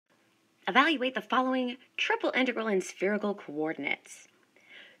evaluate the following triple integral in spherical coordinates.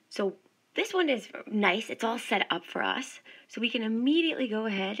 So this one is nice. It's all set up for us. So we can immediately go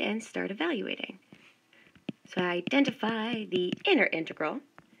ahead and start evaluating. So I identify the inner integral,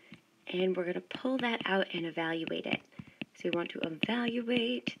 and we're going to pull that out and evaluate it. So we want to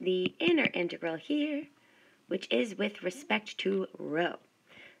evaluate the inner integral here, which is with respect to rho.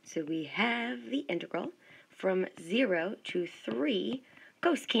 So we have the integral from 0 to 3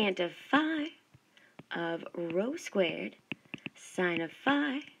 cosecant of phi of rho squared sine of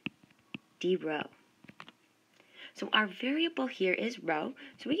phi d rho. So our variable here is rho,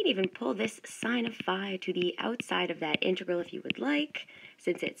 so we can even pull this sine of phi to the outside of that integral if you would like,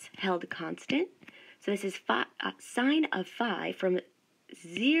 since it's held constant. So this is sine of phi from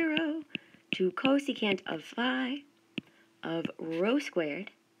 0 to cosecant of phi of rho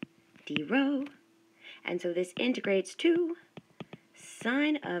squared d rho. And so this integrates to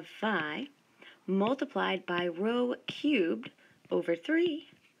sine of phi multiplied by rho cubed over 3.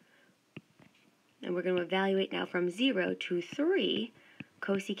 And we're going to evaluate now from 0 to 3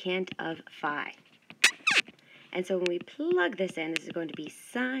 cosecant of phi. And so when we plug this in, this is going to be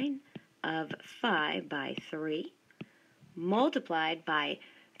sine of phi by 3 multiplied by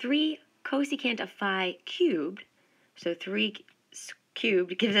 3 cosecant of phi cubed. So 3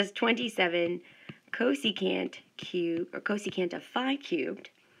 cubed gives us 27 cosecant of phi cubed.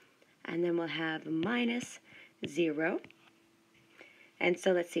 And then we'll have minus 0. And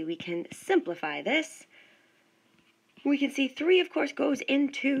so let's see, we can simplify this. We can see 3, of course, goes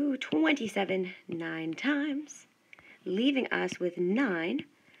into 27 9 times, leaving us with 9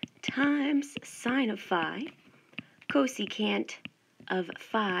 times sine of phi cosecant of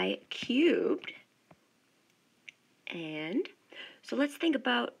phi cubed. And so let's think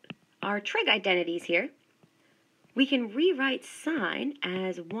about our trig identities here. We can rewrite sine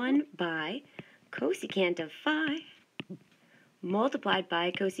as 1 by cosecant of phi multiplied by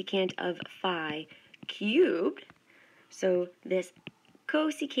cosecant of phi cubed. So this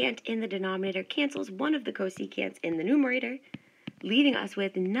cosecant in the denominator cancels one of the cosecants in the numerator, leaving us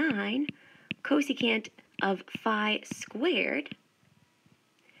with 9 cosecant of phi squared,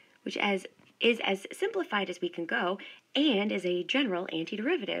 which is as simplified as we can go and is a general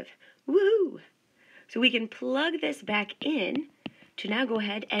antiderivative. Woohoo! So we can plug this back in to now go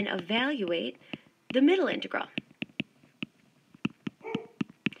ahead and evaluate the middle integral.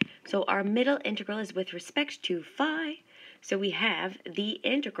 So our middle integral is with respect to phi. So we have the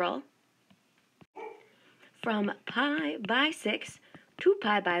integral from pi by 6 to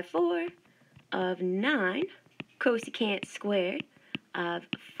pi by 4 of 9 cosecant squared of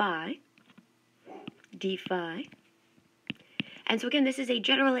phi d phi. And so again, this is a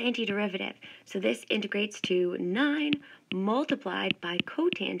general antiderivative. So this integrates to 9 multiplied by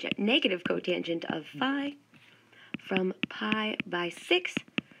cotangent, negative cotangent of phi from pi by 6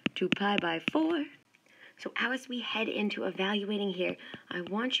 to pi by 4. So as we head into evaluating here, I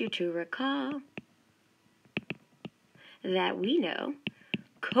want you to recall that we know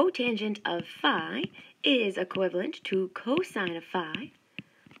cotangent of phi is equivalent to cosine of phi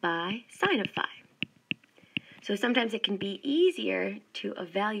by sine of phi. So sometimes it can be easier to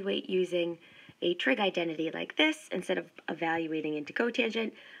evaluate using a trig identity like this instead of evaluating into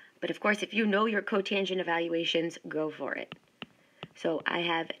cotangent. But of course, if you know your cotangent evaluations, go for it. So I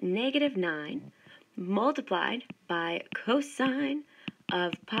have negative 9 multiplied by cosine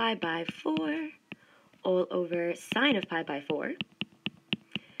of pi by 4 all over sine of pi by 4.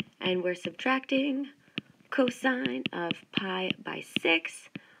 And we're subtracting cosine of pi by 6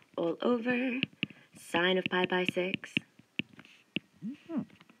 all over sine of pi by 6.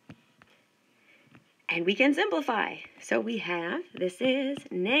 And we can simplify. So we have, this is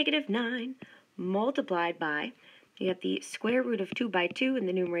negative 9 multiplied by, you have the square root of 2 by 2 in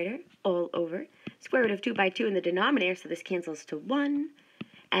the numerator, all over, square root of 2 by 2 in the denominator, so this cancels to 1.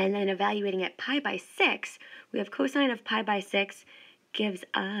 And then evaluating at pi by 6, we have cosine of pi by 6 gives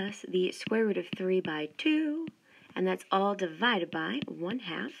us the square root of 3 by 2, and that's all divided by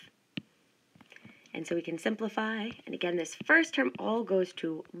 1/2. And so we can simplify, and again, this first term all goes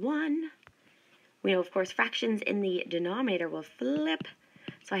to 1. We know, of course, fractions in the denominator will flip,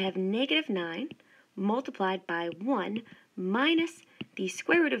 so I have negative 9 multiplied by 1 minus the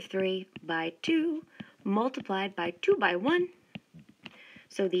square root of 3 by 2 multiplied by 2 by 1.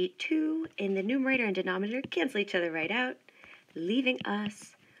 So the 2 in the numerator and denominator cancel each other right out, leaving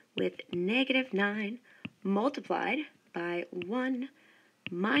us with negative 9 multiplied by 1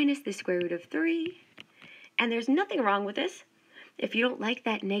 minus the square root of 3. And there's nothing wrong with this. If you don't like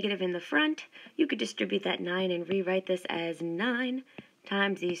that negative in the front, you could distribute that 9 and rewrite this as 9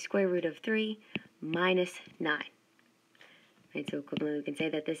 times the square root of 3 minus 9. Right, so equivalently we can say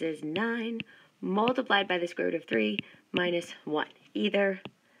that this is 9 multiplied by the square root of 3 minus 1. Either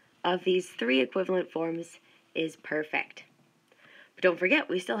of these three equivalent forms is perfect. But don't forget,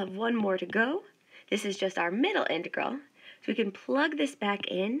 we still have one more to go. This is just our middle integral. So we can plug this back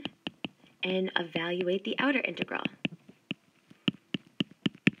in and evaluate the outer integral.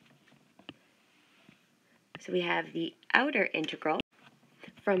 So we have the outer integral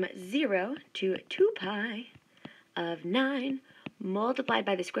from 0 to 2 pi of 9 multiplied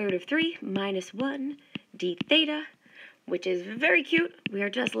by the square root of 3 minus 1 d theta, which is very cute. We are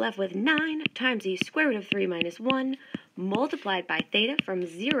just left with 9 times the square root of 3 minus 1 multiplied by theta from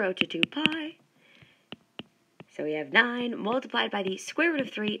 0 to 2 pi. So we have 9 multiplied by the square root of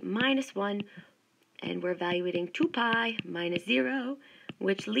 3 minus 1, and we're evaluating 2 pi minus 0,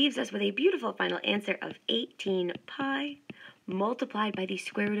 which leaves us with a beautiful final answer of 18 pi multiplied by the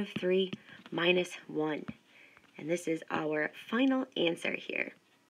square root of 3 minus 1. And this is our final answer here.